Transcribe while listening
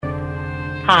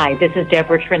Hi, this is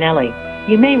Deborah Trinelli.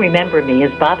 You may remember me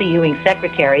as Bobby Ewing's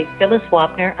secretary, Phyllis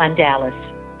Wapner, on Dallas.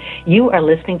 You are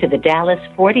listening to the Dallas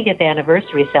 40th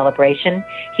Anniversary Celebration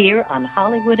here on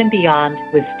Hollywood and Beyond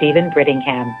with Stephen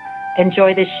Brittingham.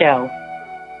 Enjoy the show.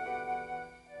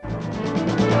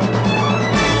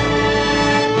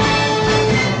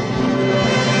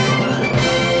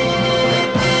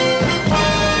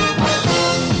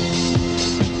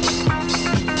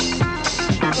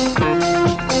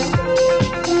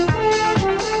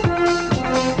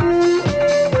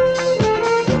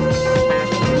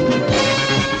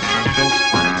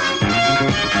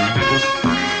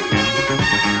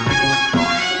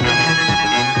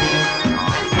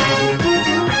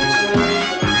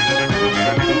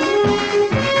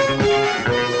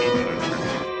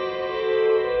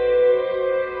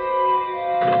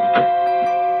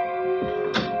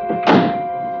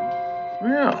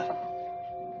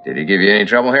 Did he give you any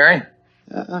trouble, Harry?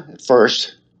 At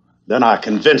first. Then I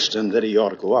convinced him that he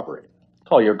ought to cooperate.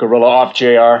 Call your gorilla off, JR.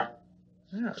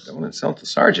 Yeah, don't insult the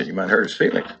sergeant. You might hurt his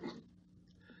feelings.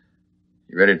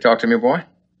 You ready to talk to me, boy?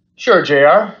 Sure,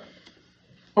 JR.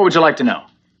 What would you like to know?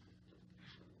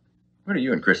 What are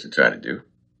you and Krista trying to do?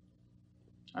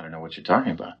 I don't know what you're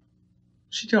talking about.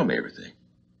 She told me everything.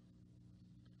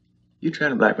 You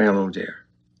trying to blackmail old JR?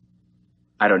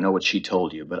 I don't know what she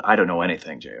told you, but I don't know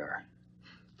anything, JR.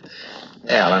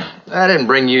 Alan, I didn't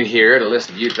bring you here to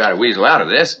listen to you try to weasel out of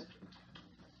this.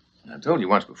 I've told you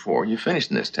once before, you're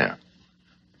finished in this town.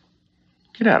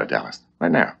 Get out of Dallas, right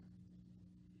now.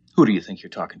 Who do you think you're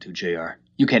talking to, JR?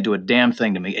 You can't do a damn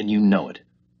thing to me, and you know it.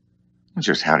 Well,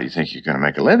 just how do you think you're going to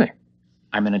make a living?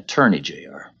 I'm an attorney,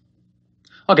 JR.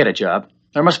 I'll get a job.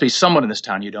 There must be someone in this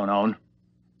town you don't own.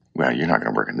 Well, you're not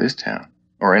going to work in this town,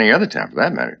 or any other town for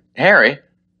that matter. Harry,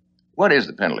 what is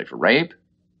the penalty for rape?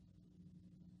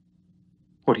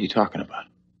 What are you talking about?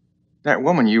 That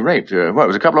woman you raped, it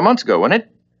was a couple of months ago, wasn't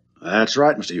it? That's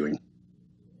right, Mr. Ewing.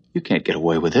 You can't get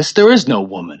away with this. There is no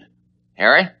woman.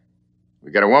 Harry,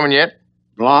 we got a woman yet?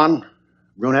 Blonde,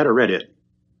 brunette, or redhead?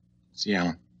 See,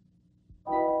 Alan,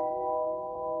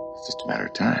 it's just a matter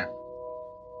of time.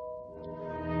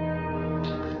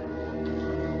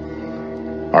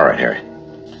 All right, Harry.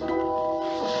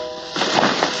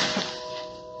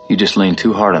 You just leaned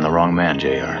too hard on the wrong man,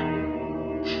 JR.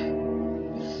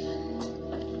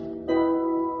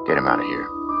 Get him out of here.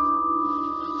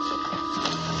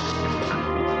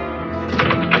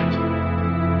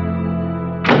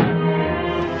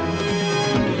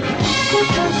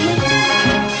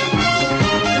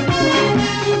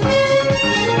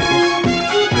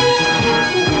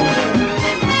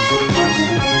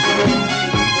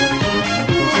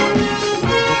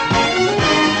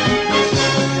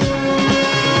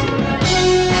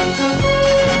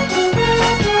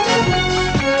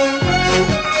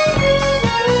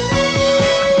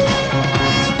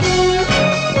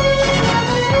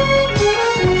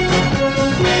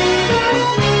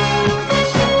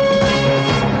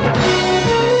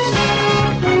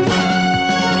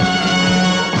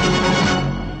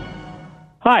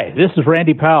 Hi, this is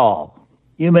Randy Powell.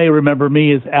 You may remember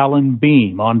me as Alan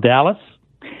Beam on Dallas.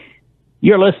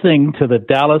 You're listening to the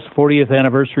Dallas 40th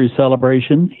Anniversary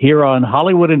Celebration here on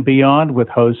Hollywood and Beyond with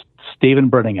host Stephen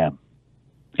Brittingham.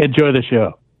 Enjoy the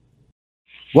show.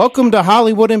 Welcome to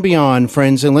Hollywood and Beyond,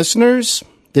 friends and listeners.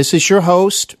 This is your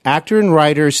host, actor and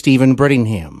writer Stephen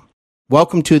Brittingham.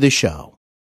 Welcome to the show.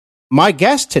 My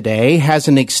guest today has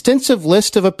an extensive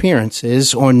list of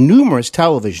appearances on numerous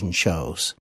television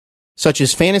shows, such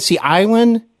as Fantasy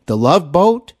Island, The Love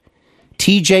Boat,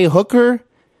 T.J. Hooker,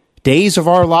 Days of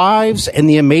Our Lives, and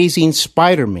The Amazing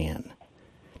Spider-Man.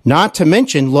 Not to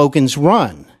mention Logan's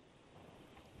Run.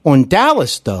 On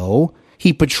Dallas, though,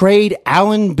 he portrayed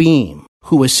Alan Beam,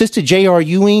 who assisted J.R.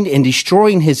 Ewing in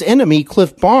destroying his enemy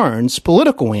Cliff Barnes'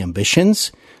 political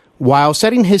ambitions while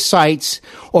setting his sights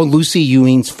on Lucy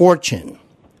Ewing's fortune.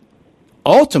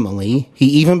 Ultimately, he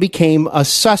even became a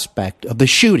suspect of the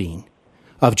shooting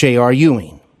of J.R.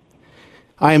 Ewing.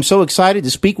 I am so excited to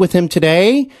speak with him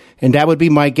today, and that would be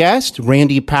my guest,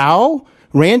 Randy Powell.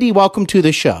 Randy, welcome to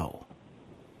the show.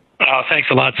 Oh, thanks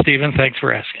a lot, Stephen. Thanks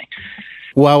for asking.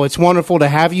 Well, it's wonderful to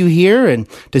have you here and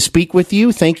to speak with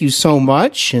you. Thank you so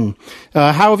much. And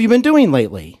how have you been doing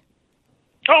lately?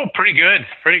 Oh, pretty good.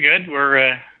 Pretty good.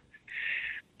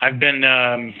 I've been,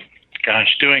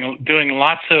 doing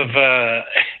lots of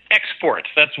exports.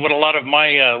 That's what a lot of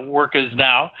my work is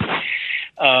now.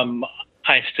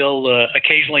 I still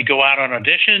occasionally go out on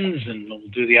auditions and we'll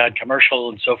do the odd commercial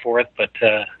and so forth. But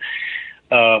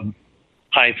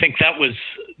I think that was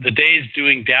the days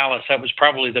doing Dallas. That was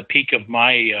probably the peak of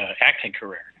my acting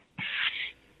career.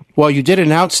 Well, you did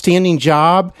an outstanding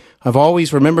job. I've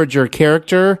always remembered your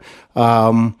character,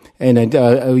 and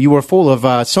you were full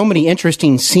of so many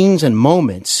interesting scenes and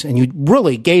moments, and you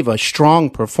really gave a strong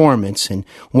performance, and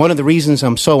one of the reasons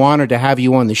I'm so honored to have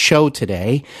you on the show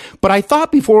today. But I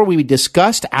thought before we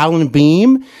discussed Alan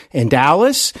Beam and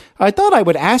Dallas, I thought I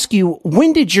would ask you,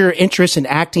 when did your interest in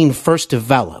acting first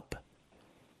develop?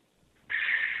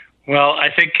 Well, I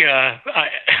think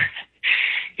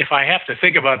if I have to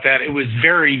think about that, it was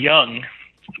very young,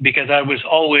 because I was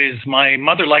always, my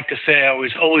mother liked to say I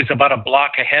was always about a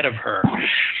block ahead of her.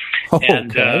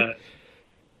 And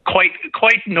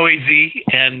quite noisy,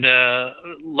 and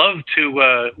loved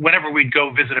to, whenever we'd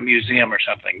go visit a museum or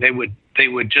something, they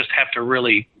would just have to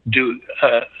really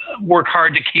work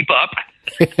hard to keep up.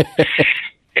 And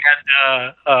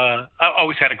I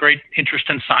always had a great interest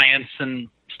in science and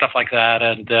stuff like that,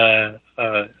 and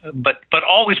but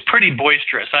always pretty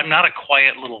boisterous. I'm not a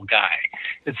quiet little guy.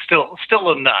 It's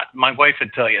still a nut. My wife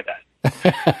would tell you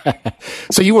that.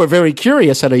 So you were very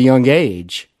curious at a young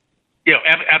age. Yeah,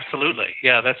 absolutely.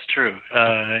 Yeah, that's true.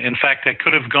 In fact, I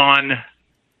could have gone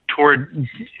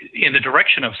in the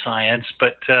direction of science,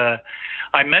 but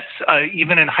I met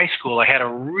even in high school. I had a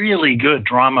really good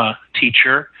drama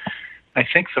teacher. I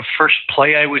think the first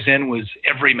play I was in was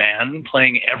Everyman,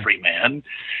 playing Everyman.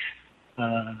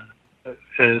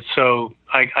 So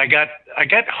I got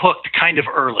hooked kind of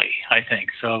early, I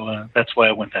think. So that's why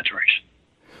I went that direction.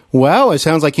 Well, it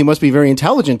sounds like you must be very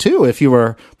intelligent too. If you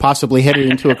were possibly headed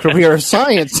into a career of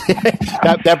science,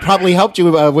 that probably helped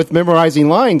you with memorizing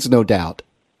lines, no doubt.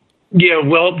 Yeah,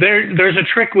 well, there's a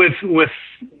trick with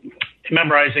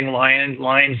memorizing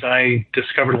lines I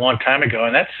discovered a long time ago,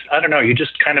 and that's, I don't know, you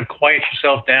just kind of quiet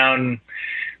yourself down.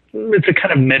 It's a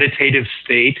kind of meditative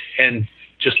state, and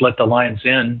just let the lines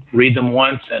in, read them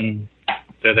once, and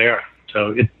they're there.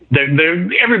 So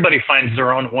everybody finds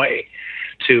their own way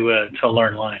to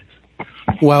learn lines.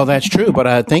 Well, that's true,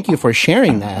 but thank you for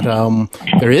sharing that.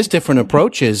 There is different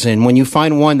approaches, and when you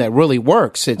find one that really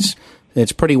works, it's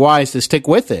pretty wise to stick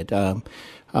with it.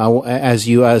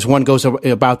 As one goes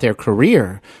about their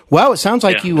career. Well, it sounds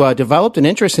like you developed an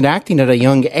interest in acting at a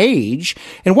young age.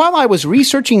 And while I was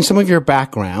researching some of your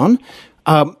background,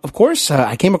 of course,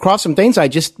 I came across some things I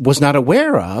just was not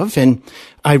aware of. And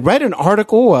I read an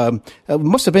article, it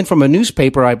must have been from a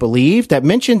newspaper, I believe, that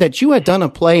mentioned that you had done a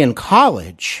play in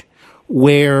college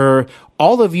where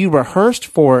all of you rehearsed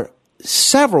for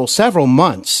several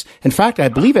months. In fact, I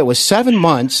believe it was 7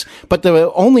 months, but there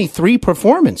were only 3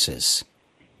 performances.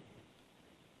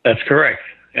 That's correct.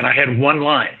 And I had one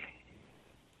line.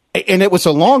 And it was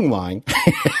a long line.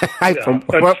 That's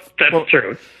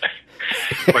true.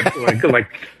 like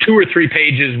 2 or 3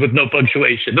 pages with no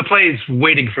punctuation. The play is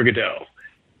Waiting for Godot.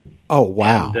 Oh,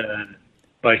 wow. And,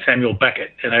 by Samuel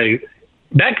Beckett. And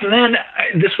back then,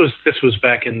 this was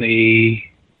back in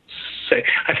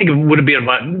I think it would have been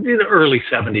about in the early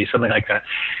 70s, something like that.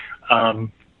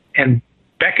 And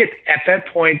Beckett, at that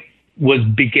point, was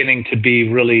beginning to be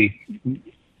really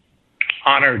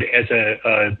honored as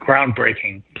a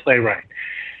groundbreaking playwright.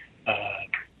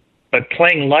 But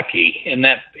playing Lucky in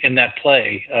that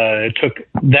play took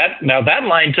that. Now that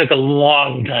line took a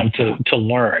long time to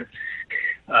learn.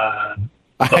 By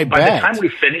the time we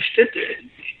finished it,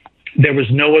 there was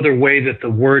no other way that the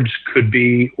words could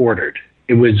be ordered.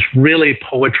 It was really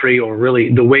poetry, or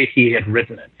really the way he had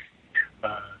written it.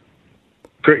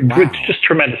 Just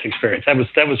tremendous experience.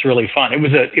 That was really fun. It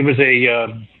was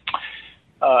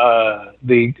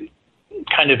the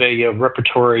kind of a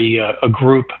repertory a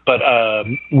group, but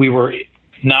we were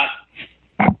not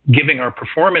giving our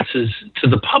performances to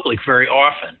the public very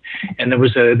often, and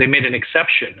they made an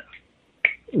exception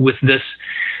with this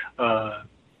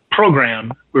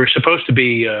program. We were supposed to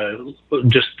be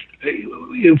just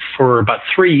for about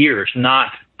 3 years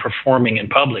not performing in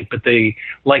public, but they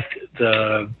liked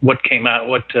what came out,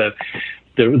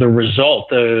 the result,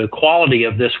 the quality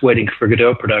of this Waiting for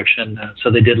Godot production.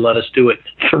 So they did let us do it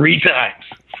 3 times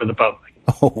for the public.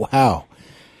 Oh, wow.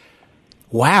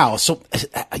 Wow. So,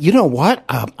 you know what?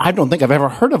 I don't think I've ever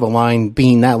heard of a line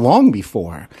being that long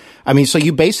before. I mean, so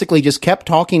you basically just kept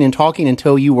talking and talking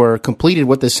until you were completed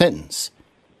with the sentence.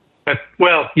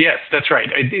 Well, yes, that's right.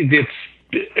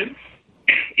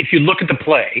 If you look at the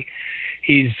play,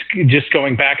 he's just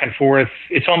going back and forth.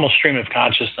 It's almost stream of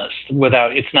consciousness.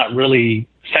 It's not really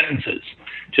sentences,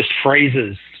 just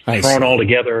phrases thrown all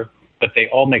together, but they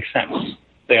all make sense.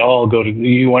 They all go to,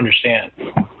 you understand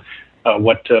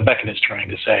what Beckett is trying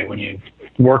to say when you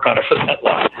work on it for that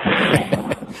long.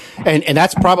 And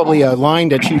that's probably a line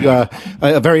that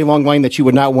a very long line that you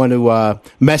would not want to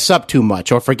mess up too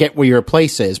much or forget where your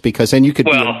place is, because then you could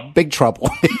be in big trouble.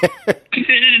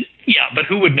 Yeah, but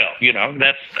who would know?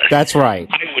 That's right.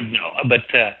 I would know,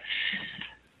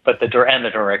 but the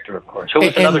director, of course, who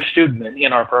was another student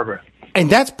in our program. And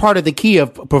that's part of the key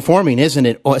of performing, isn't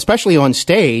it? Especially on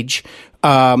stage.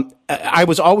 I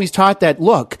was always taught that,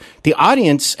 look, the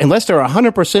audience, unless they're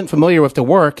 100% familiar with the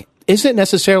work, isn't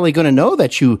necessarily going to know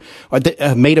that you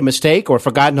made a mistake or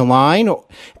forgotten a line.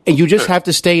 And you just have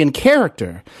to stay in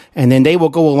character, and then they will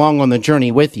go along on the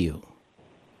journey with you.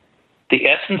 The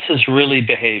essence is really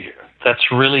behavior.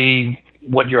 That's really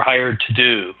what you're hired to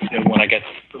do. And when I get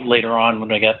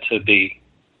to be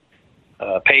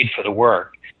paid for the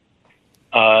work.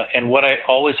 And what I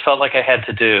always felt like I had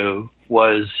to do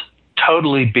was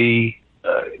totally be.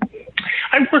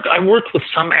 I worked with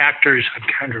some actors. I'm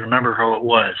trying to remember who it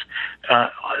was.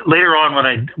 Later on, when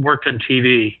I worked on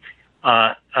TV,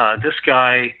 this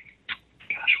guy,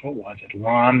 what was it?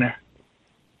 Ron.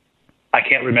 I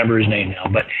can't remember his name now,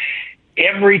 but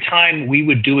every time we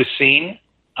would do a scene,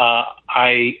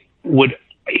 he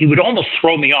would almost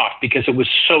throw me off because it was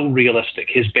so realistic.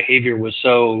 His behavior was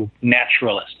so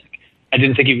naturalistic. I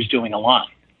didn't think he was doing a line.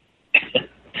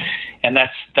 And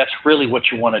that's really what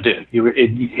you want to do.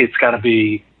 It's got to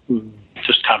be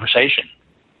just conversation.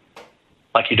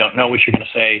 Like you don't know what you're going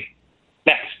to say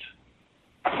next.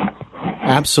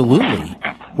 Absolutely.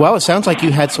 Well, it sounds like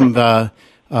you had some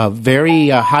very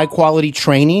high quality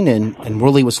training and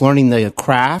really was learning the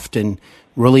craft in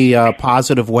really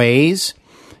positive ways.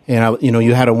 And,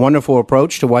 you had a wonderful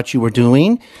approach to what you were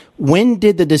doing. When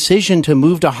did the decision to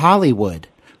move to Hollywood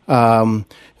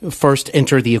first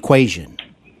enter the equation?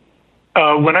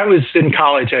 When I was in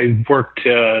college, I worked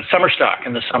summer stock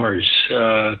in the summers,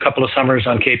 a couple of summers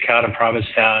on Cape Cod and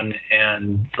Provincetown,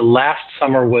 and the last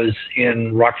summer was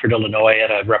in Rockford, Illinois,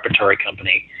 at a repertory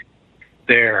company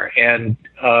there. And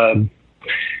the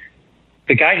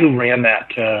guy who ran that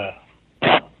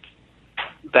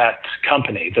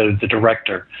company, the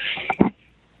director,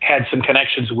 had some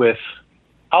connections with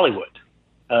Hollywood.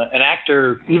 An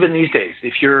actor, even these days,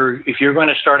 if you're going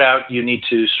to start out, you need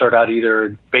to start out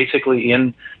either basically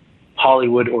in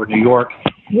Hollywood or New York,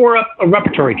 or a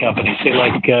repertory company, say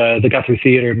like the Guthrie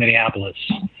Theater in Minneapolis,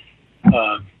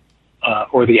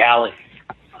 or the Alley.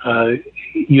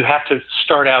 You have to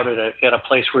start out at a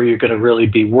place where you're going to really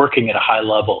be working at a high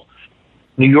level.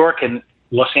 New York and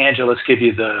Los Angeles give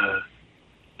you the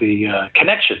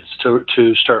connections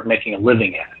to start making a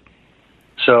living at it.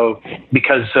 So,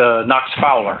 because Knox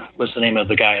Fowler was the name of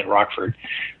the guy at Rockford,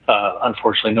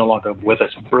 unfortunately no longer with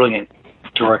us, a brilliant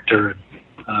director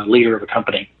and leader of a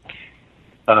company,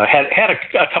 had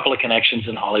a couple of connections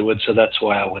in Hollywood, so that's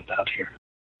why I went out here.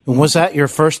 Was that your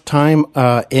first time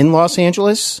in Los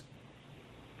Angeles?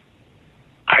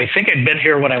 I think I'd been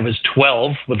here when I was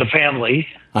 12 with the family.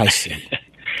 I see.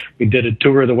 We did a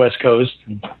tour of the West Coast,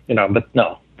 but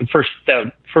no, the first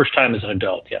time as an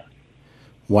adult, yeah.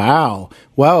 Wow.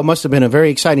 Well, it must have been a very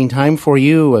exciting time for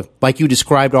you. Like you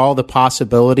described, all the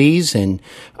possibilities. And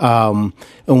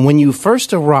when you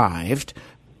first arrived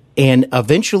and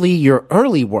eventually your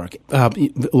early work, a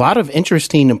lot of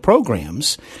interesting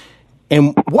programs.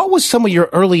 And what was some of your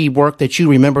early work that you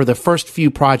remember, the first few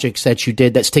projects that you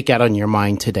did that stick out on your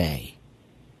mind today?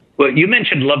 Well, you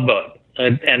mentioned Love Boat.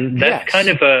 And that's kind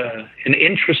of an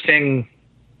interesting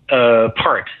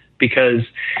part, because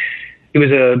he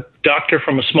was a doctor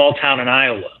from a small town in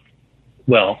Iowa.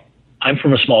 Well, I'm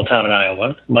from a small town in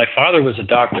Iowa. My father was a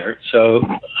doctor, so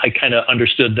I kind of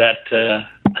understood that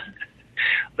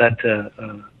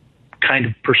kind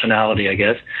of personality, I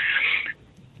guess.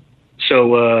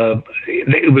 So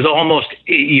it was almost,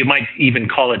 you might even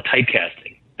call it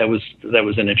typecasting. That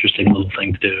was an interesting little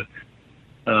thing to do.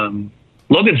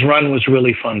 Logan's Run was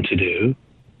really fun to do.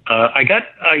 I got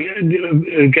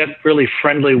really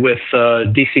friendly with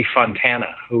DC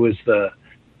Fontana, who was the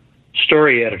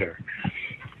story editor,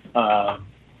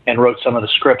 and wrote some of the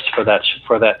scripts for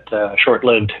that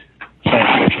short-lived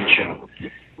science fiction show.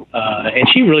 And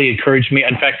she really encouraged me.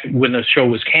 In fact, when the show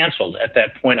was canceled, at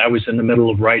that point, I was in the middle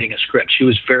of writing a script. She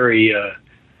was very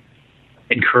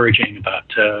encouraging about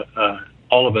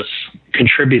all of us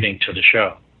contributing to the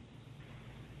show.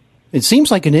 It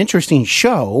seems like an interesting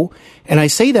show, and I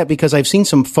say that because I've seen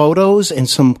some photos and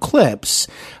some clips,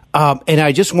 and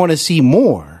I just want to see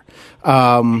more.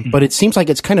 But it seems like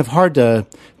it's kind of hard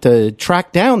to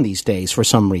track down these days for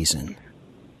some reason.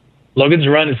 Logan's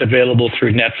Run is available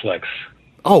through Netflix.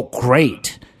 Oh,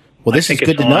 great. Well, this is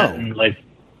good to know. Like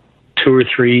 2 or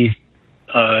 3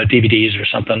 DVDs or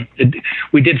something.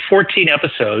 We did 14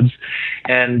 episodes,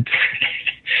 and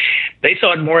they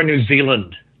saw it more in New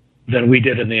Zealand than we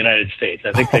did in the United States.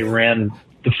 I think they ran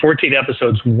the 14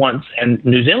 episodes once, and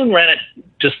New Zealand ran it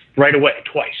just right away,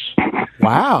 twice.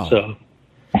 Wow. So,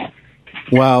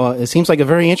 well, it seems like a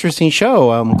very interesting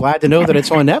show. I'm glad to know that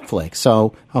it's on Netflix,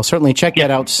 so I'll certainly check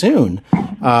that out soon.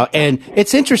 And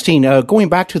it's interesting, going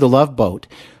back to The Love Boat.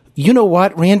 You know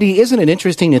what, Randy? Isn't it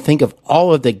interesting to think of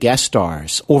all of the guest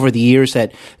stars over the years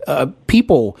that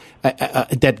people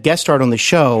that guest starred on the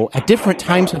show at different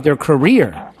times of their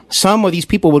career? Some of these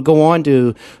people would go on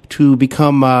to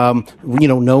become,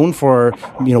 known for,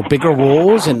 bigger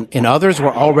roles, and others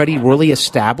were already really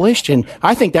established. And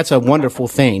I think that's a wonderful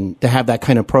thing to have that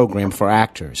kind of program for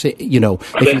actors, if you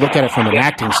look at it from an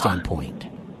acting standpoint.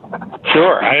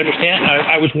 Sure, I understand.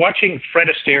 I was watching Fred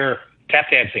Astaire tap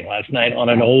dancing last night on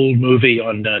an old movie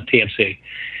on TMC,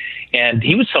 and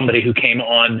he was somebody who came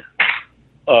on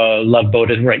Love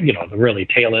Boat in the really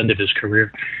tail end of his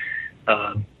career.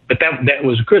 But that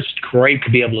was just great to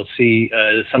be able to see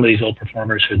some of these old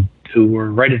performers who were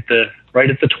right at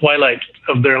the twilight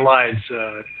of their lives,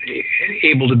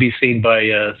 able to be seen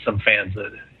by some fans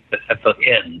at the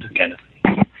end, kind of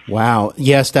thing. Wow.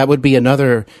 Yes, that would be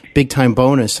another big time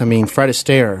bonus. I mean, Fred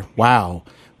Astaire. Wow.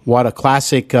 What a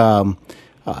classic, and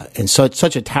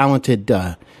such a talented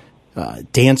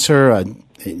dancer,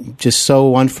 just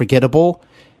so unforgettable.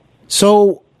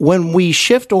 So when we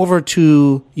shift over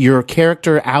to your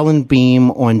character, Alan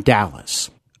Beam, on Dallas,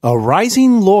 a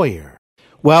rising lawyer.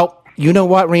 Well, you know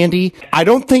what, Randy? I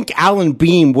don't think Alan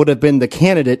Beam would have been the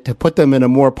candidate to put them in a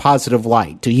more positive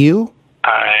light. Do you?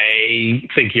 I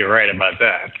think you're right about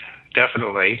that.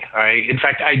 Definitely. In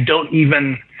fact, I don't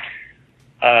even...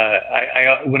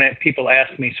 when people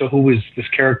ask me, so who was this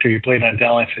character you played on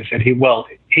Dallas? I said, he was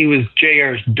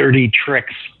JR's dirty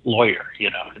tricks lawyer.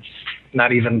 It's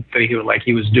not even that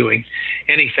he was doing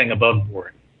anything above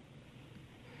board.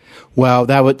 Well,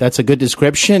 that's a good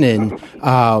description, and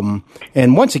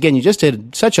once again, you just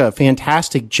did such a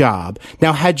fantastic job.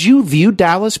 Now, had you viewed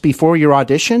Dallas before your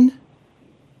audition?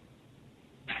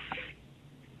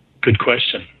 Good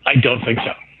question. I don't think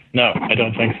so. No, I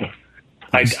don't think so.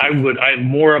 I'm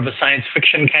more of a science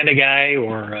fiction kind of guy,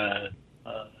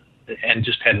 and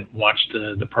just hadn't watched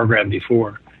the program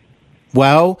before.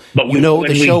 Well, but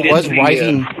the show was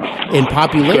rising in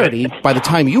popularity by the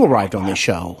time you arrived on the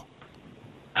show.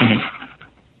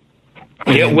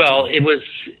 Mm-hmm. Yeah, well, it was.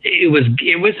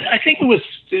 I think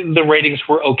the ratings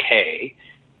were okay.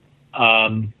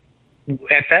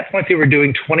 At that point, they were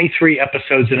doing 23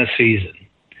 episodes in a season.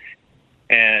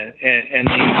 And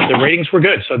the ratings were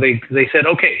good. So they said,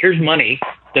 okay, here's money.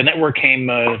 The network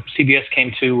CBS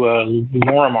came to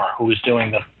Lorimar, who was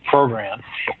doing the program,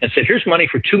 and said, here's money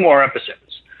for 2 more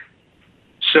episodes.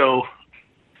 So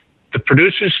the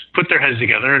producers put their heads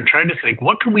together and tried to think,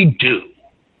 what can we do?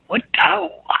 What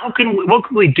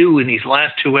can we do in these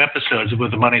last 2 episodes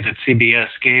with the money that CBS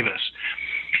gave us?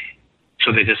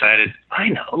 So they decided, I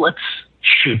know, let's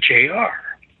shoot JR.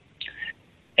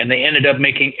 And they ended up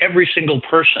making every single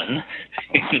person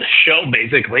in the show,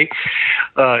 basically,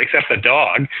 except the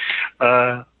dog,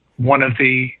 one of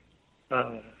the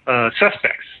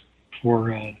suspects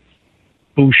for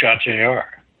who shot JR.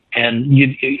 And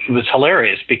it was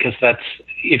hilarious because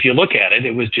if you look at it,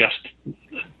 it was just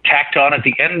tacked on at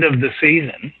the end of the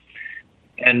season.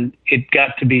 And it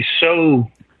got to be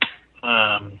so,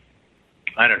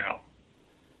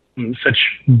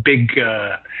 such big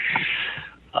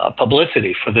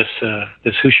publicity for this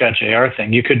Who Shot JR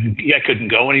thing. I couldn't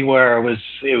go anywhere.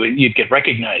 You'd get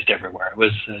recognized everywhere.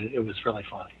 It was really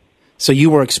funny. So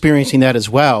you were experiencing that as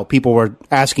well. People were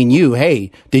asking you, "Hey,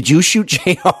 did you shoot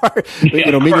JR?"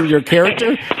 Meaning your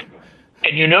character.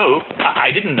 And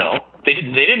I didn't know. They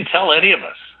didn't tell any of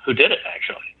us who did it.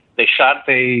 Actually,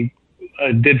 they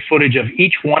did footage of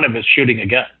each one of us shooting a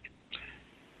gun,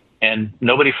 and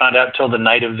nobody found out till the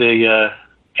night of the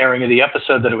airing of the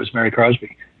episode that it was Mary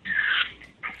Crosby.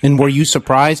 And were you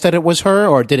surprised that it was her,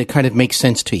 or did it kind of make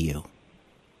sense to you?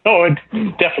 Oh, it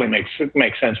definitely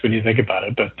makes sense when you think about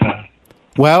it. But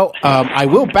I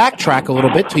will backtrack a little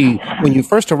bit to when you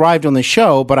first arrived on the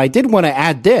show, but I did want to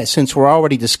add this since we're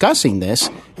already discussing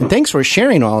this. And thanks for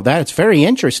sharing all of that. It's very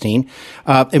interesting.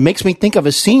 It makes me think of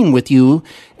a scene with you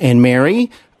and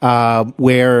Mary,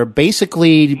 where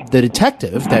basically the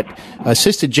detective that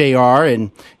assisted JR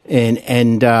and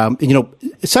and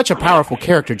such a powerful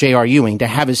character, J.R. Ewing, to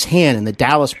have his hand in the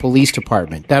Dallas Police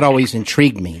Department. That always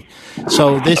intrigued me.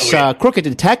 So this crooked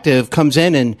detective comes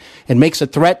in and makes a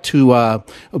threat to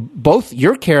both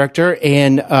your character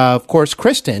and, of course,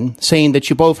 Kristen, saying that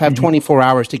you both have 24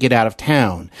 hours to get out of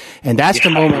town. And that's the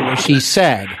moment where she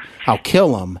said, "I'll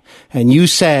kill him." And you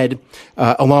said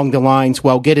along the lines,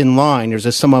 "Well, get in line.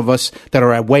 There's some of us that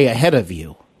are way ahead of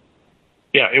you."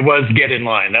 Yeah, it was "get in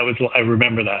line." I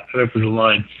remember that. That was a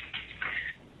line.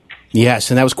 Yes,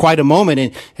 and that was quite a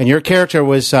moment. And your character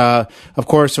was, of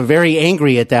course, very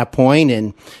angry at that point.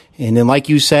 And then, like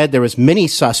you said, there was many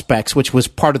suspects, which was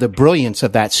part of the brilliance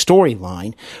of that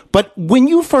storyline. But when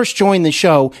you first joined the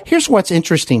show, here's what's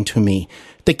interesting to me.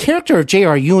 The character of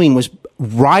J.R. Ewing was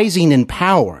rising in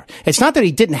power. It's not that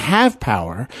he didn't have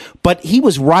power, but he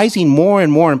was rising more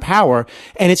and more in power.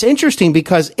 And it's interesting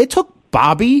because it took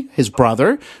Bobby, his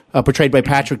brother, portrayed by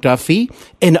Patrick Duffy,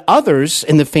 and others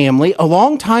in the family a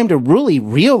long time to really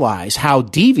realize how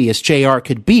devious JR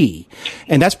could be.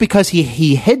 And that's because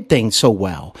he hid things so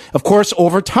well. Of course,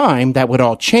 over time, that would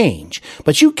all change.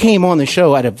 But you came on the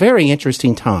show at a very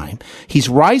interesting time. He's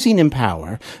rising in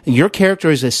power. Your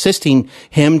character is assisting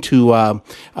him to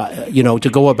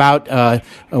go about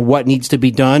what needs to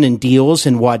be done and deals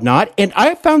and whatnot. And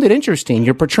I found it interesting.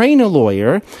 You're portraying a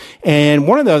lawyer, and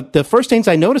one of the first things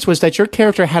I noticed was that your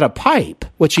character had a pipe,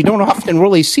 which you don't often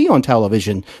really see on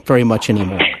television very much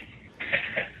anymore.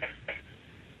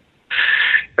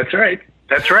 That's right.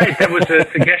 That was a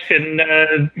suggestion.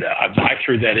 I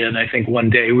threw that in. I think one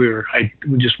day we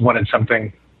just wanted some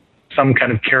kind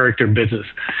of character business.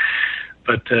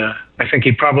 But I think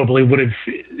he probably would have,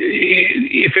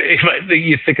 if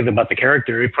you think about the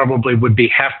character, he probably would be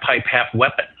half pipe, half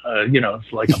weapon.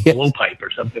 It's like a blowpipe or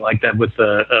something like that with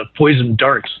poison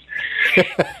darts.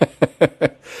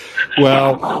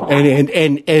 Well,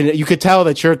 and you could tell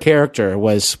that your character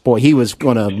he was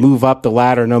going to move up the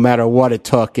ladder no matter what it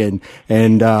took, and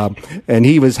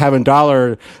he was having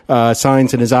dollar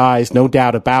signs in his eyes, no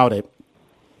doubt about it.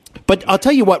 But I'll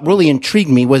tell you what really intrigued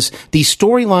me was the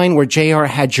storyline where JR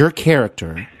had your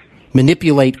character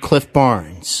manipulate Cliff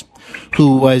Barnes,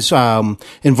 who was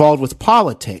involved with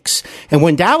politics. And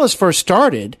when Dallas first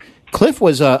started, Cliff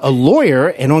was a lawyer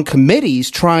and on committees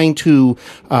trying to,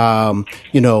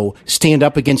 stand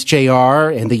up against JR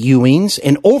and the Ewings.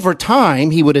 And over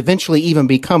time, he would eventually even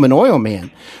become an oil man.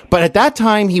 But at that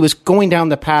time, he was going down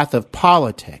the path of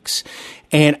politics.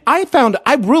 And I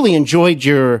really enjoyed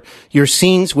your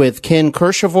scenes with Ken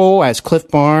Kercheval as Cliff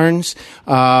Barnes.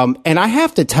 And I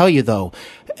have to tell you, though,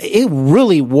 it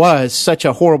really was such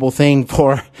a horrible thing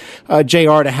for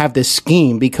JR to have this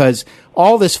scheme, because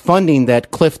all this funding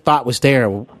that Cliff thought was there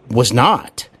was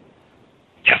not.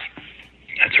 Yeah,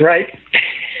 that's right.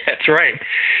 That's right.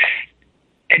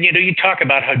 And, you talk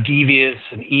about how devious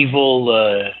and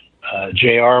evil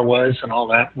JR was and all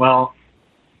that. Well,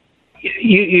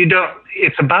 you don't.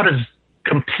 It's about as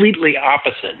completely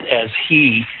opposite as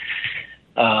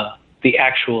the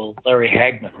actual Larry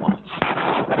Hagman was.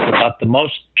 It's about the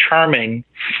most charming,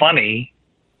 funny,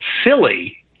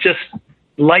 silly, just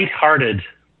lighthearted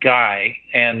guy,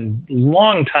 and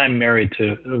long time married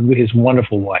to his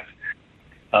wonderful wife.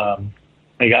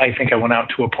 I think I went out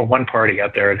to one party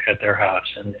out there at their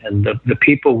house, and the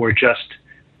people were just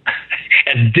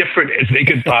as different as they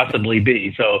could possibly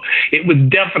be. So it was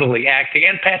definitely acting,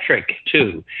 and Patrick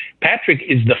too. Patrick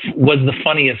was the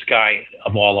funniest guy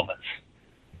of all of us.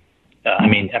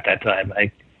 At that time,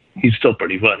 he's still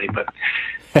pretty funny, but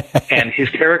and his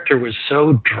character was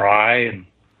so dry and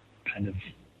kind of,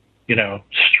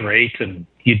 straight, and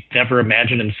you'd never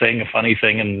imagine him saying a funny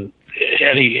thing, and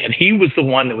he was the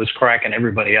one that was cracking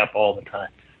everybody up all the time.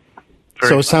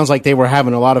 So it sounds like they were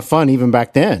having a lot of fun even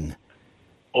back then.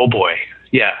 Oh boy,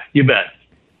 yeah, you bet.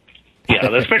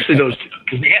 Yeah, especially those two,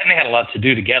 because they had a lot to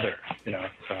do together.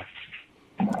 So.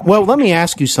 Well, let me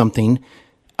ask you something.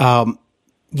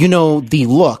 The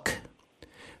look,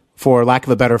 for lack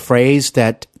of a better phrase,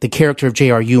 that the character of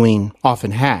J.R. Ewing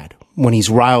often had when he's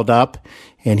riled up,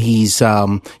 and he's,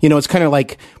 it's kind of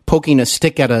like poking a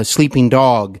stick at a sleeping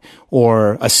dog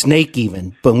or a snake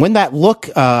even. But when that look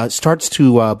starts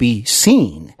to be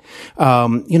seen,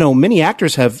 many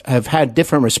actors have had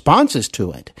different responses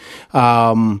to it.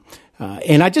 And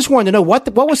I just wanted to know what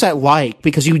was that like,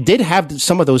 because you did have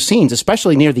some of those scenes,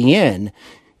 especially near the end,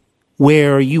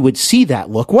 where you would see that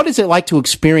look. What is it like to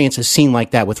experience a scene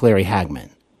like that with Larry Hagman?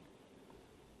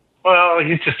 Well,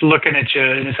 he's just looking at you,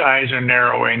 and his eyes are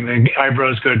narrowing. The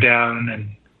eyebrows go down, and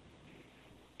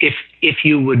if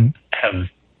you would have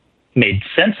made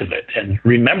sense of it and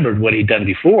remembered what he'd done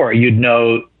before, you'd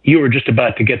know you were just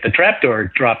about to get the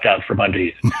trapdoor dropped out from under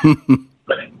you.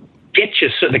 But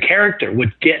the character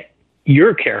would get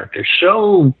your character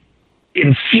so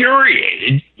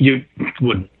infuriated you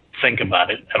wouldn't think about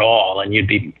it at all, and you'd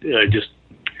be just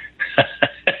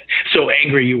so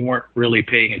angry you weren't really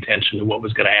paying attention to what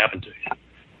was going to happen to you.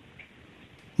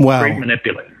 Well, great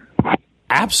manipulator.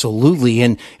 Absolutely,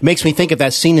 and it makes me think of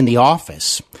that scene in The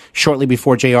Office shortly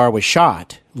before JR was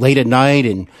shot, late at night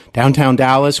in downtown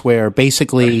Dallas, where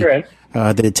basically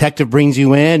the detective brings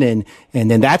you in,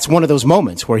 and then that's one of those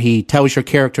moments where he tells your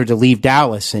character to leave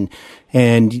Dallas, and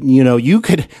you know,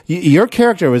 your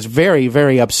character was very,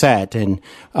 very upset, and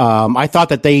I thought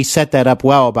that they set that up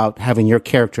well about having your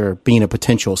character being a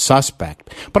potential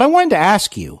suspect. But I wanted to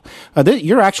ask you,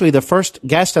 you're actually the first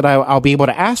guest that I'll be able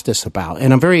to ask this about,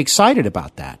 and I'm very excited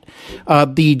about that.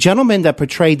 The gentleman that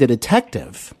portrayed the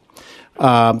detective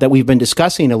that we've been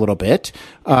discussing a little bit,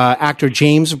 actor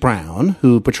James Brown,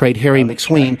 who portrayed Harry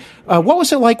McSween. What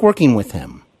was it like working with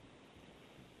him?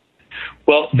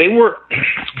 Well, they were, let me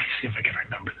see if I can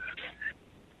remember this.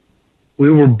 We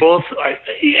were both,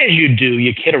 as you do,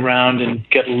 you kid around and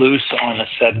get loose on the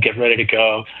set, get ready to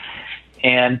go.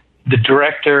 And the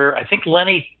director, I think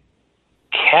Lenny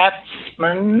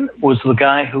Katzman was the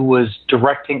guy who was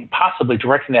possibly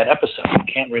directing that episode. I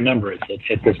can't remember it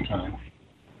at this time.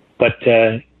 But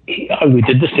we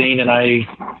did the scene, and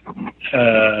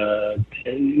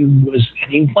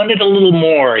he wanted a little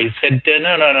more. He said,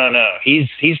 no.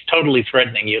 He's totally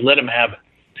threatening you. Let him have it.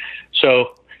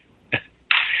 So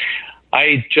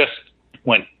I just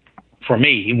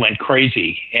he went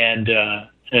crazy. And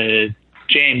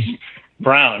James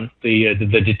Brown, the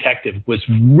detective, was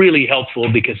really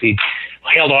helpful because he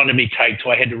held on to me tight, so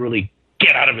I had to really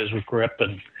get out of his grip,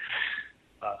 and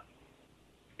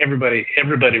everybody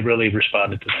really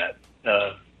responded to that.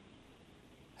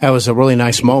 That was a really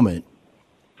nice moment.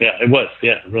 Yeah, it was.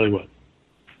 Yeah, it really was.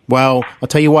 Well, I'll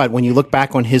tell you what, when you look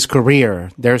back on his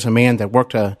career, there's a man that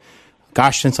worked,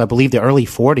 since I believe the early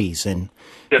 40s. And,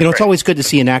 it's always good to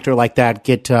see an actor like that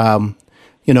get, some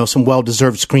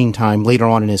well-deserved screen time later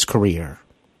on in his career.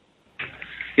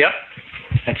 Yep,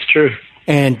 that's true.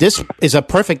 And this is a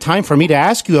perfect time for me to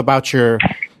ask you about your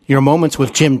moments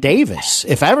with Jim Davis.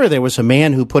 If ever there was a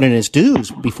man who put in his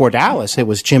dues before Dallas, it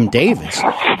was Jim Davis.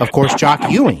 Of course, Jock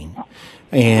Ewing.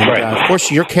 And, of course,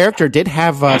 your character did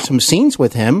have some scenes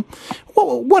with him.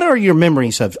 What are your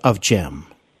memories of Jim?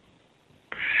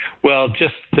 Well,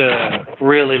 just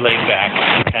really laid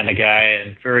back kind of guy,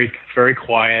 and very, very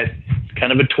quiet,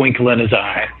 kind of a twinkle in his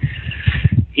eye.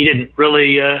 He didn't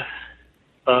really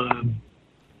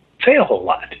say a whole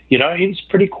lot. He was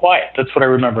pretty quiet. That's what I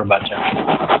remember about Jim.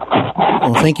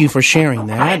 Well, thank you for sharing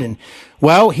that. And,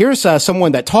 well, here's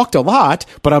someone that talked a lot,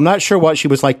 but I'm not sure what she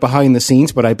was like behind the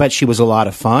scenes, but I bet she was a lot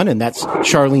of fun, and that's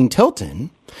Charlene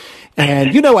Tilton.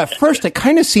 And, at first it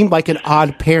kind of seemed like an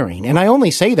odd pairing. And I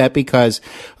only say that because,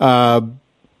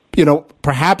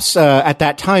 perhaps at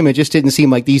that time it just didn't seem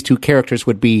like these two characters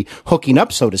would be hooking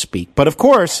up, so to speak. But, of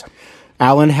course,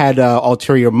 Alan had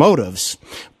ulterior motives.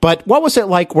 But what was it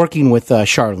like working with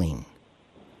Charlene?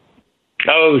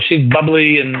 Oh, she's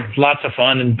bubbly and lots of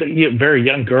fun, and very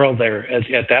young girl there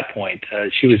at that point.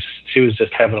 She was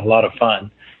just having a lot of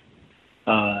fun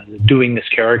doing this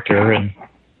character, and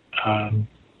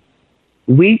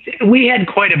we had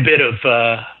quite a bit of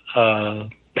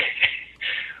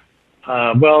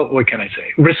what can I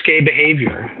say? Risque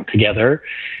behavior together.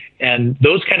 And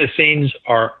those kind of scenes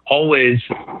are always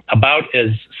about as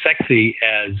sexy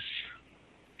as,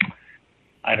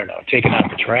 I don't know, taking out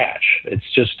the trash.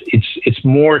 It's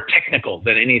more technical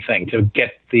than anything to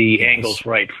get the angles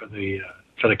right for the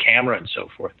camera and so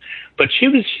forth. But she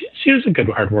was a good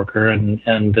hard worker, and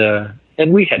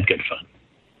we had good fun.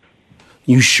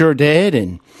 You sure did,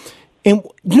 and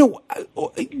you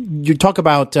talk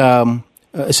about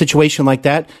a situation like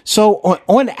that. So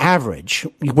on average,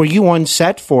 were you on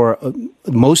set for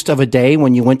most of a day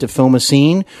when you went to film a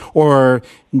scene, or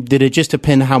did it just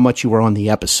depend how much you were on the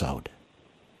episode?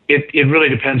 It really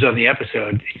depends on the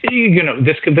episode.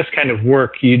 This kind of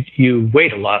work, you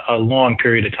wait a long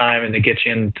period of time, and they get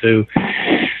you into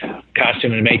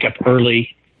costume and makeup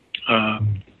early.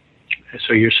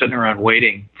 So you're sitting around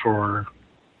waiting for,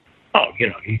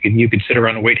 you could sit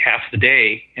around and wait half the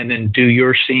day and then do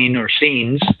your scene or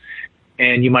scenes,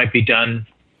 and you might be done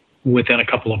within a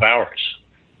couple of hours.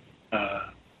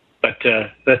 But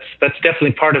that's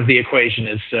definitely part of the equation,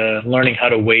 is learning how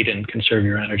to wait and conserve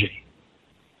your energy.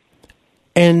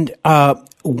 And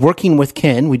working with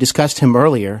Ken. We discussed him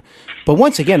earlier. But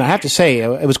once again, I have to say,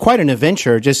 it was quite an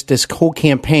adventure, just this whole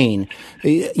campaign.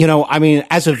 I mean,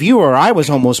 as a viewer, I was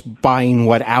almost buying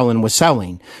what Alan was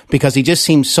selling because he just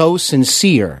seemed so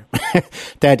sincere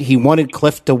that he wanted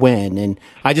Cliff to win. And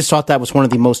I just thought that was one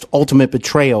of the most ultimate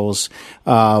betrayals,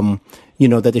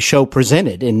 that the show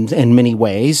presented in many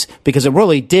ways, because it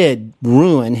really did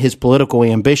ruin his political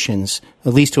ambitions,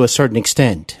 at least to a certain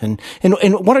extent. And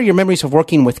what are your memories of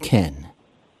working with Ken?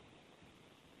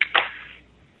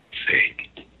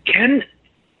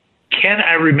 Ken,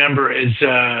 I remember as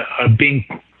being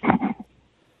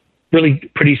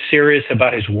really pretty serious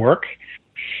about his work.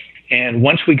 And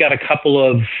once we got a couple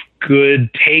of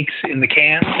good takes in the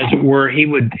can, as it were, he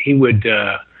would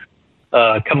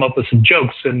come up with some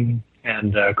jokes and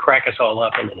crack us all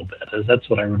up a little bit. That's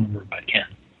what I remember about Ken.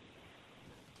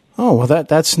 Oh, well,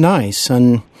 that's nice.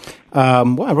 And I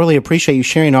really appreciate you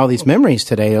sharing all these memories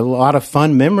today. A lot of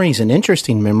fun memories and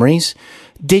interesting memories.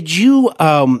 Did you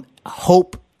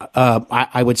hope,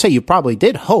 I would say you probably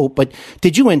did hope, but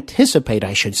did you anticipate,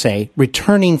 I should say,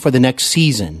 returning for the next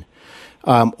season?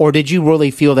 Or did you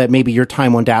really feel that maybe your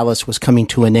time on Dallas was coming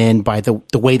to an end by the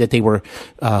way that they were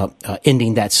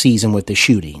ending that season with the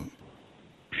shooting?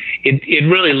 It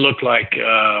really looked like,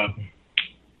 I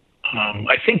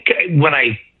think when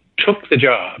I took the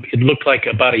job, it looked like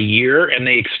about a year, and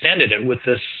they extended it with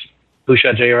this Who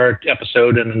Shot JR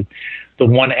episode and the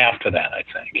one after that, I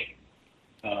think.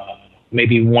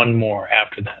 Maybe one more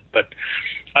after that. But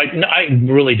I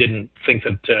really didn't think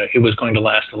that it was going to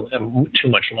last too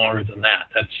much longer than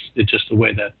that. It's just the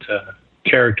way that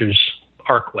character's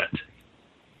arc went.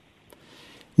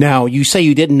 Now, you say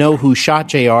you didn't know who shot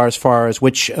JR as far as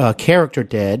which character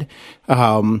did,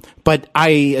 but I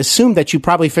assume that you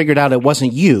probably figured out it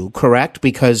wasn't you, correct?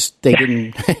 Because they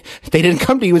didn't they didn't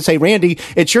come to you and say, "Randy,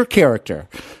 it's your character."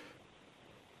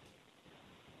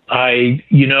 I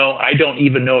don't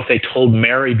even know if they told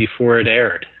Mary before it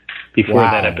aired, before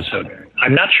that episode aired.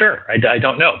 I'm not sure. I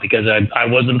don't know because I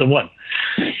wasn't the one.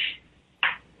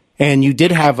 And you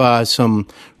did have some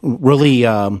really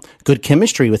good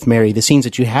chemistry with Mary, the scenes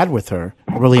that you had with her.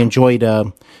 I really enjoyed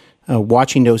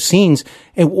watching those scenes.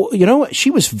 And,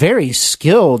 she was very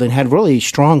skilled and had really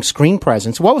strong screen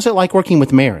presence. What was it like working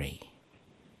with Mary?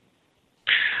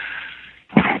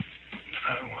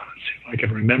 I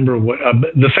can remember what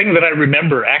the thing that I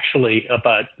remember actually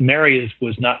about Mary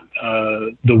was not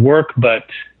the work, but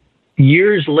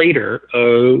years later,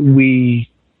 we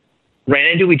ran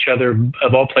into each other,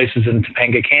 of all places, in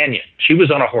Topanga Canyon. She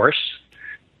was on a horse.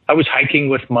 I was hiking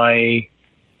with my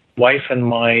wife and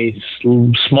my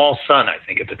small son, I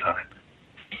think, at the time.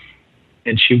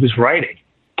 And she was riding.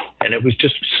 And it was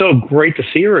just so great to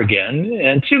see her again.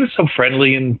 And she was so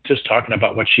friendly and just talking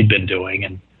about what she'd been doing.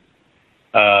 And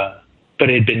but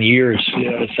it had been years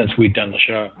since we'd done the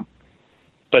show.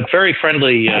 But very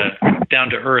friendly,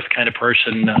 down-to-earth kind of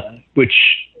person, which,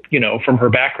 from her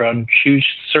background, she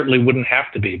certainly wouldn't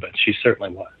have to be, but she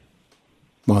certainly was.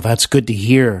 Well, that's good to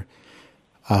hear.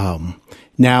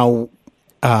 Now,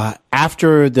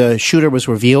 after the shooter was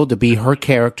revealed to be her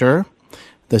character,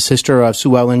 the sister of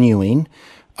Sue Ellen Ewing,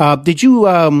 did you,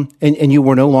 and you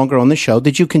were no longer on the show,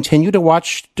 did you continue to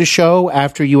watch the show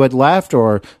after you had left,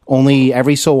 or only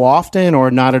every so often, or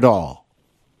not at all?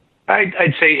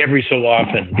 I'd say every so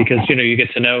often, because, you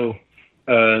get to know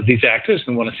these actors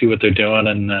and want to see what they're doing,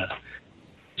 and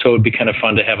so it would be kind of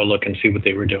fun to have a look and see what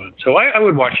they were doing. So I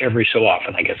would watch every so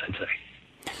often, I guess I'd say.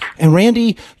 And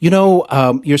Randy,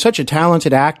 you're such a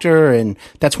talented actor, and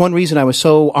that's one reason I was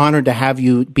so honored to have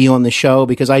you be on the show,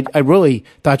 because I really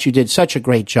thought you did such a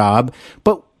great job.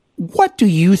 But what do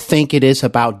you think it is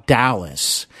about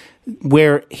Dallas,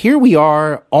 where here we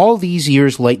are all these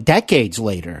years late, decades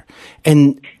later,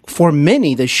 and for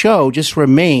many, the show just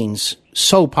remains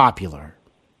so popular?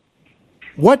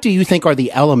 What do you think are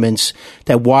the elements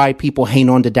that why people hang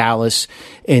on to Dallas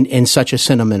in such a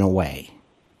sentimental way?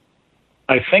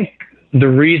 I think the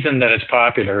reason that it's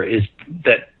popular is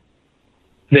that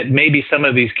maybe some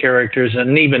of these characters,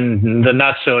 and even the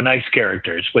not so nice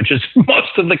characters, which is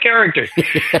most of the characters,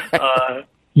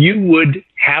 you would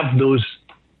have those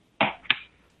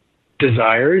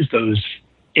desires, those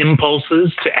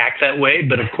impulses to act that way.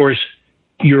 But of course,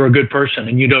 you're a good person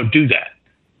and you don't do that.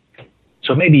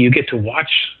 So maybe you get to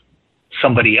watch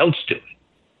somebody else do it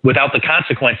without the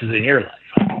consequences in your life.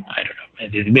 I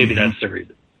don't know. Maybe that's the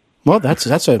reason. Well, that's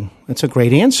a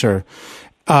great answer.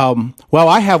 Well,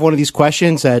 I have one of these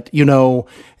questions that,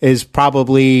 is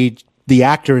probably the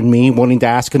actor in me wanting to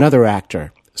ask another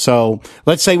actor. So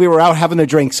let's say we were out having a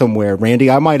drink somewhere, Randy.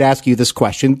 I might ask you this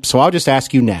question, so I'll just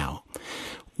ask you now.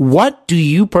 What do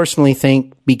you personally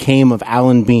think became of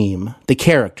Alan Beam, the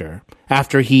character,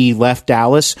 after he left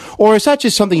Dallas? Or is that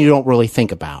just something you don't really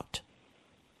think about?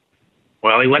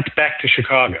 Well, he went back to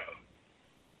Chicago.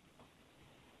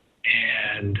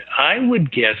 And I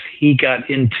would guess he got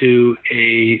into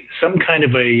some kind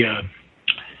of a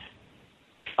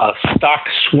stock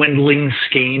swindling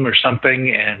scheme or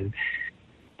something, and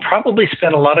probably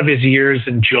spent a lot of his years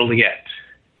in Joliet.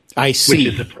 I see.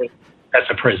 Which is that's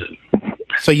a prison.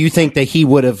 So you think that he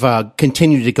would have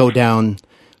continued to go down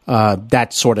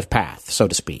that sort of path, so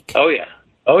to speak? Oh yeah.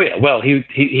 Well,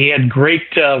 he had great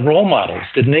role models,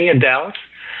 didn't he, in Dallas?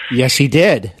 Yes, he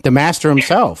did. The master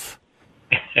himself.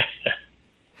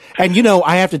 And,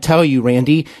 I have to tell you,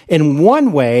 Randy, in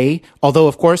one way, although,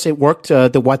 of course, it worked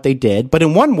what they did, but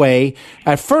in one way,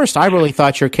 at first, I really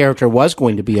thought your character was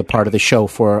going to be a part of the show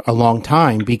for a long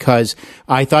time, because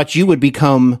I thought you would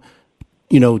become,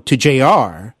 to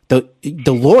JR,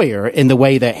 the lawyer, in the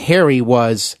way that Harry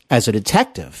was as a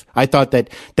detective. I thought that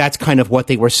that's kind of what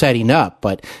they were setting up,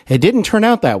 but it didn't turn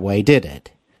out that way, did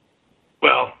it?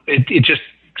 Well, it just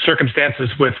circumstances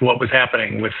with what was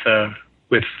happening with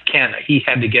Ken. He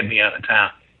had to get me out of town.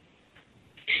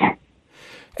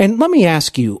 And let me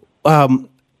ask you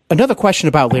another question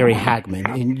about Larry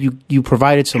Hagman. And you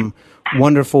provided some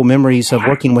wonderful memories of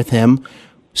working with him.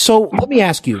 So let me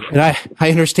ask you, and I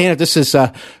understand that this is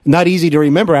not easy to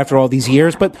remember after all these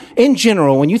years, but in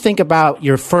general, when you think about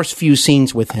your first few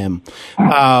scenes with him,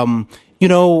 obviously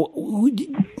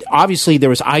there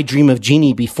was I Dream of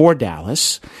Jeannie before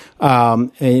Dallas,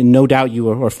 and no doubt you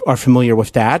are familiar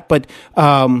with that. But,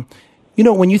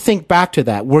 when you think back to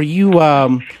that, were you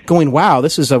going, wow,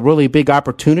 this is a really big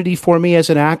opportunity for me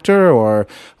as an actor? Or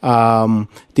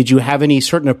did you have any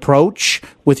certain approach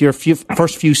with your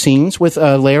first few scenes with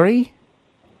Larry?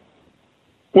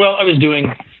 Well, I was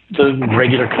doing the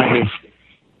regular kind of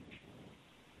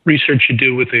research you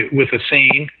do with a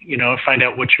scene, find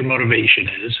out what your motivation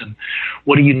is and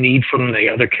what do you need from the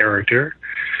other character.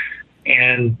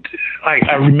 And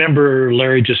I remember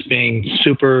Larry just being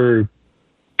super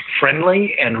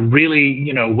friendly and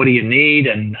really, what do you need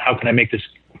and how can I make this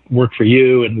work for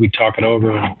you? And we talk it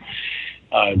over,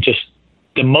 and just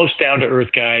the most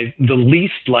down-to-earth guy, the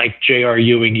least like J.R.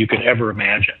 Ewing you could ever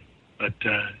imagine. But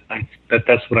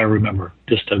that's what I remember.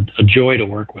 Just a joy to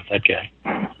work with that guy.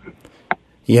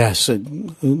 Yes,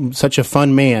 such a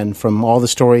fun man from all the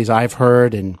stories I've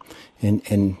heard, and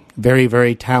very,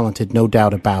 very talented, no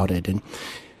doubt about it.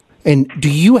 And do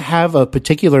you have a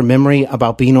particular memory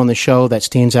about being on the show that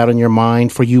stands out in your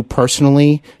mind for you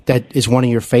personally that is one of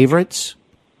your favorites?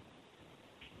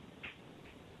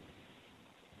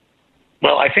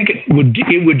 Well, I think it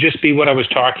would just be what I was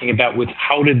talking about with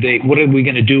what are we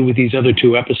going to do with these other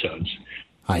two episodes?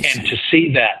 I see. And to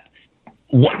see that.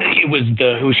 It was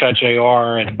the Who Shot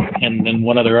JR and then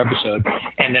one other episode,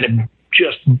 and then it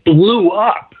just blew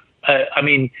up. I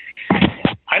mean,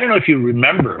 I don't know if you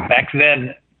remember back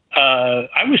then.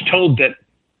 I was told that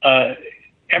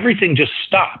everything just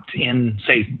stopped in,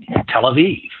 say, Tel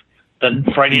Aviv. The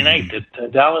Friday night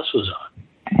that Dallas was on,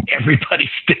 everybody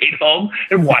stayed home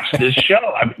and watched this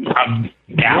show.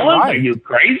 Dallas, are you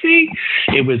crazy?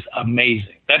 It was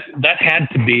amazing. That had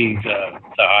to be the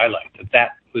highlight.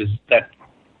 That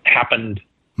happened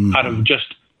out of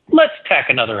just, let's tack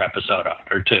another episode on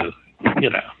or two,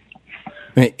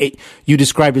 You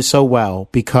described it so well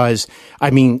because,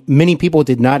 many people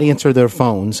did not answer their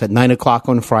phones at 9:00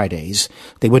 on Fridays.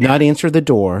 They would not answer the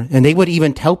door, and they would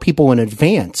even tell people in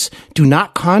advance, do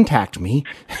not contact me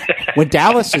when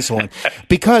Dallas is on.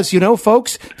 Because,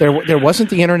 folks, there wasn't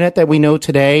the internet that we know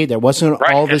today. There wasn't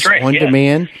all this on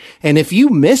demand. And if you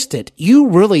missed it, you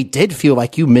really did feel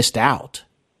like you missed out.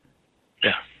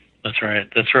 Yeah, that's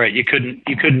right. You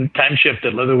couldn't time shift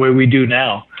it the way we do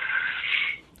now.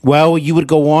 Well, you would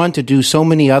go on to do so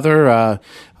many other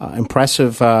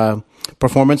impressive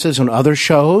performances on other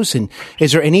shows. And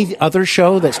is there any other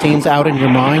show that stands out in your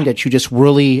mind that you just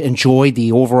really enjoyed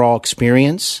the overall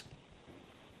experience?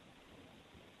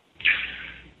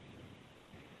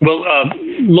 Well,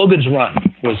 Logan's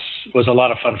Run was a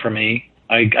lot of fun for me.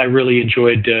 I really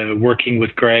enjoyed working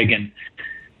with Greg and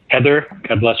Heather.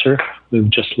 God bless her. We've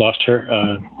just lost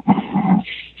her.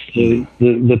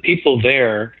 The people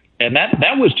there. And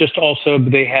that was just also,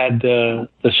 they had the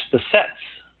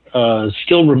sets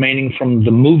still remaining from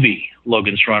the movie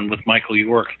Logan's Run with Michael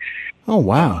York. Oh,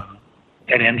 wow.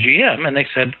 At MGM. And they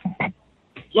said,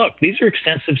 look, these are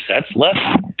extensive sets. Let's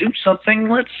do something.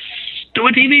 Let's do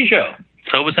a TV show.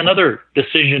 So it was another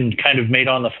decision kind of made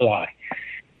on the fly.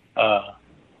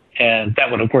 And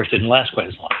that one, of course, didn't last quite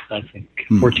as long. I think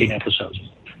 14 episodes.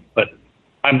 But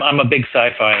I'm a big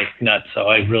sci-fi nut, so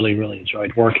I really, really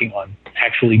enjoyed working on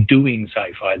actually doing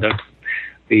sci-fi.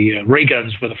 The ray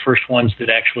guns were the first ones that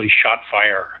actually shot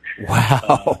fire.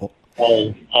 Wow.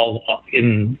 All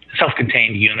in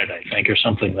self-contained unit, I think, or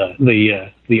something.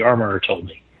 The armorer told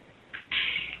me.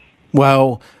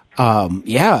 Well,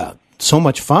 yeah, so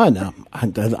much fun.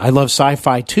 I love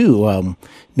sci-fi too,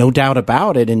 no doubt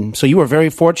about it. And so you were very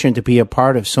fortunate to be a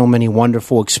part of so many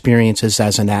wonderful experiences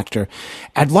as an actor.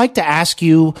 I'd like to ask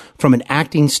you, from an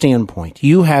acting standpoint,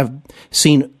 you have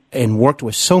seen and worked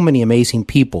with so many amazing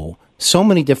people, so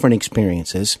many different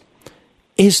experiences.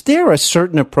 Is there a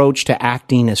certain approach to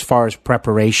acting as far as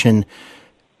preparation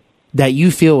that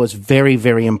you feel is very,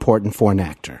 very important for an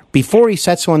actor before he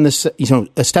steps on the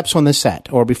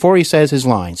set, or before he says his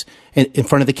lines in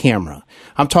front of the camera?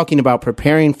 I'm talking about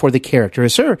preparing for the character.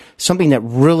 Is there something that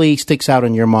really sticks out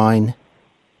in your mind?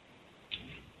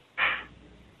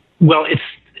 Well,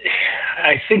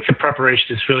 I think the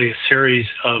preparation is really a series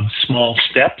of small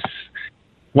steps.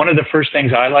 One of the first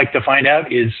things I like to find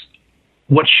out is,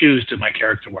 what shoes does my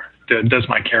character wear? Does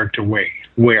my character wear?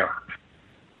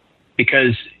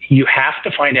 Because you have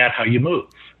to find out how you move,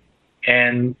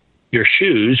 and your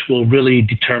shoes will really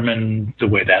determine the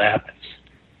way that happens.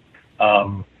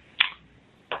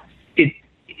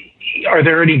 Are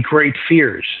there any great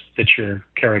fears that your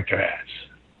character has?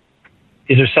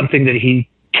 Is there something that he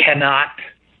cannot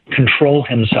control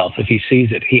himself? If he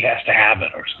sees it, he has to have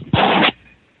it or something?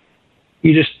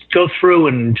 You just go through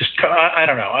and I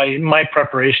don't know. My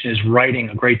preparation is writing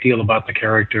a great deal about the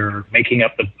character, making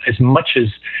up as much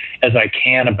as I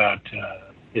can about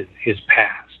his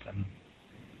past and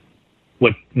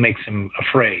what makes him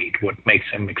afraid, what makes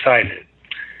him excited.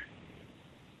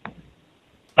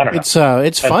 I don't know.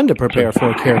 It's fun to prepare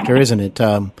for a character, isn't it?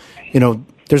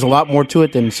 There's a lot more to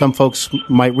it than some folks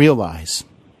might realize.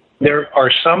 There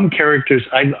are some characters,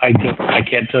 I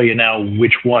can't tell you now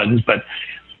which ones, but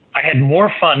I had more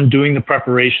fun doing the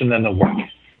preparation than the work.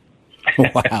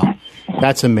 Wow.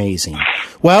 That's amazing.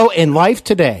 Well, in life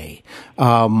today,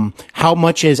 how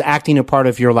much is acting a part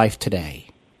of your life today?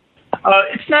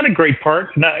 It's not a great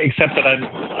part, except that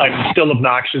I'm still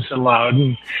obnoxious and loud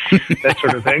and that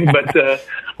sort of thing. But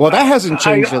well, that hasn't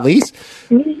changed, at least.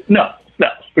 No,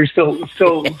 we're still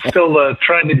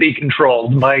trying to be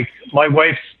controlled. My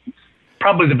wife's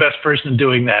probably the best person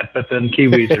doing that, but then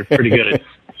Kiwis are pretty good at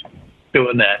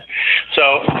doing that. So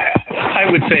I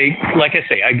would say, like I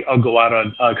say, I'll go out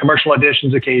on commercial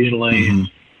auditions occasionally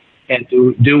and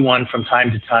do one from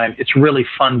time to time. It's really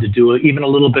fun to do even a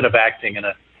little bit of acting in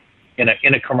a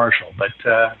commercial, but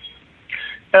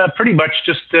pretty much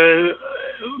just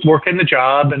working the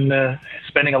job and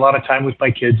spending a lot of time with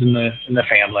my kids and the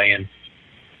family,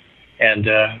 and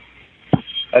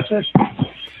that's it.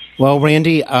 Well,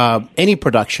 Randy, any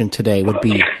production today would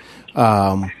be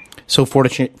so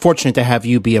fortunate to have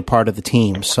you be a part of the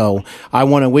team. So I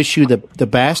want to wish you the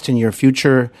best in your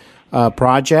future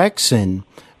projects, and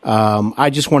I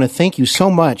just want to thank you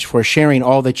so much for sharing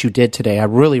all that you did today. I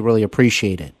really, really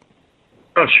appreciate it.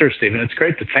 Oh, sure, Stephen. It's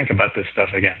great to think about this stuff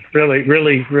again. Really,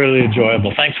 really, really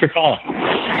enjoyable. Thanks for calling.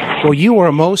 Well, you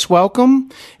are most welcome,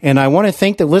 and I want to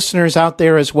thank the listeners out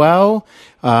there as well.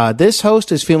 This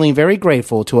host is feeling very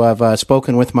grateful to have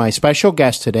spoken with my special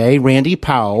guest today, Randy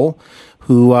Powell,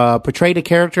 who portrayed a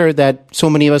character that so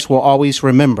many of us will always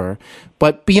remember.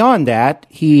 But beyond that,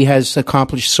 he has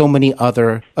accomplished so many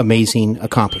other amazing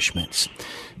accomplishments.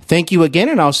 Thank you again,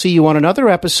 and I'll see you on another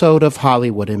episode of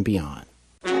Hollywood and Beyond.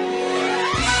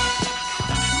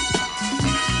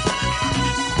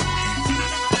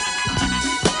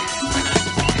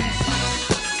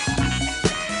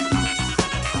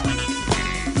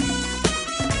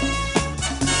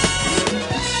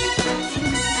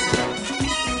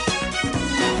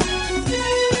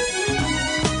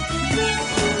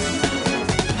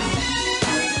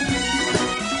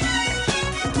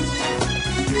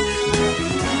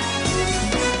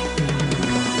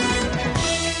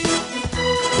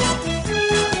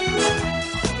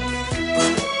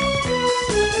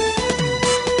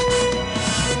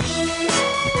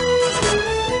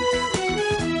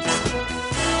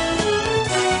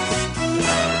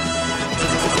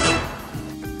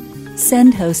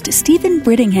 Send host Stephen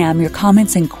Brittingham your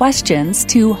comments and questions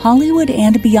to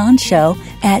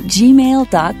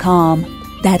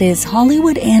hollywoodandbeyondshow@gmail.com. That is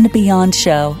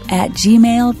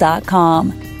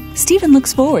hollywoodandbeyondshow@gmail.com. Stephen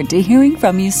looks forward to hearing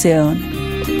from you soon.